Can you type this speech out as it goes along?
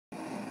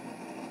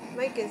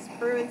Mike is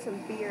brewing some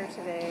beer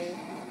today.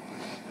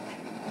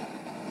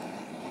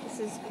 This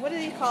is, what do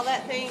you call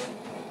that thing?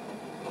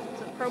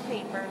 It's a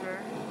propane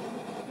burner.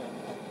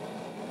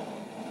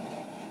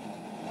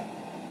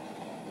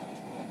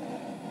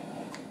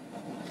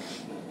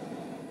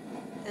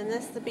 And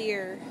this the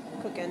beer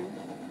cooking.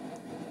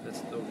 That's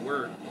the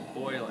wort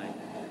boiling.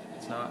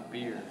 It's not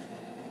beer.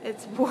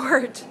 It's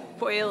wort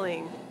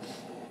boiling.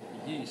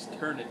 Yeast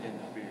turn it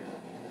into beer.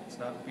 It's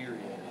not beer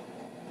yet.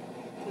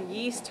 The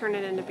yeast turn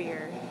it into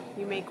beer.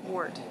 You make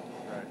wort.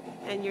 Right.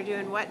 And you're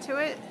doing what to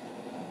it?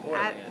 Boiling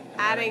it.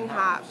 Adding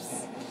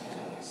hops.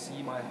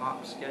 See my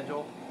hop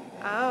schedule?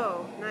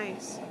 Oh,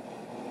 nice.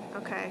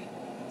 Okay.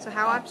 So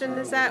how Hops often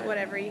are is that? over What,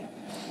 there. every...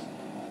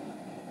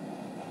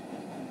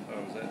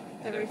 Oh, was that?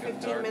 Every did that go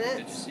 15 dark? minutes?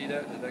 Did you see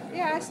that? Did that go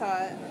Yeah, I dark?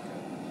 saw it.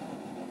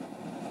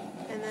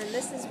 Okay. And then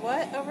this is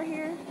what over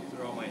here? These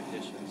are all my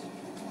additions.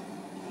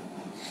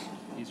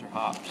 These are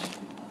hops.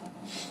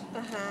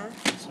 Uh-huh.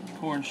 Some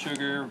corn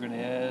sugar we're going to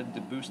add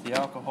to boost the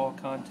alcohol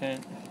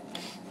content.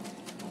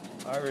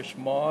 Irish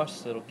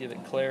moss, that'll give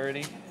it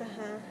clarity.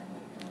 Uh-huh.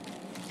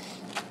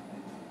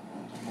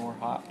 More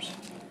hops.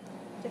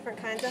 Different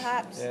kinds of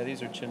hops? Yeah,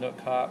 these are Chinook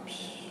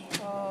hops.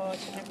 Oh,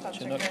 Chinook hops are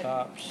Chinook good.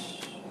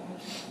 hops.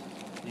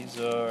 These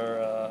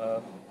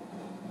are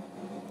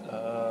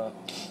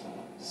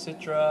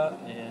Citra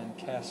and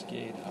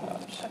Cascade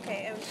hops.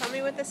 Okay, and tell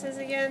me what this is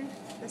again?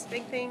 This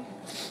big thing?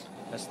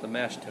 That's the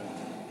mash tun.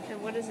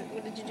 And what is it?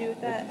 What did you do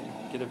with that?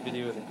 Get a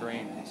video of the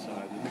grain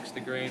inside. You mix the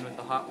grain with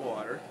the hot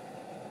water.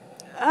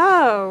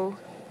 Oh!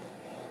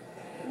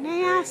 And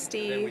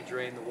Nasty. then we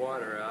drain the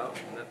water out,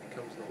 and that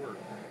becomes the wort.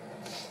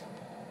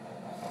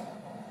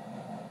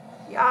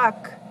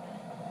 Yuck.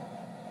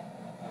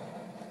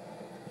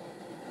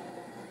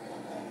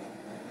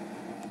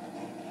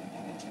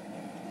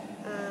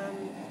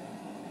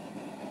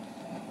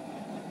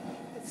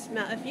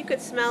 If you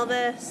could smell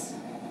this,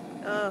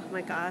 oh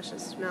my gosh,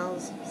 it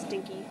smells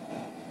stinky.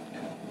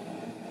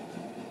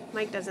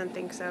 Mike doesn't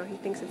think so. He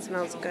thinks it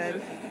smells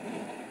good.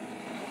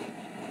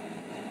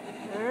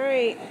 All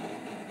right,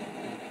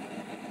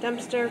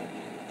 dumpster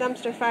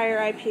fire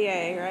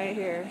IPA right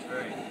here. All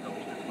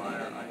right,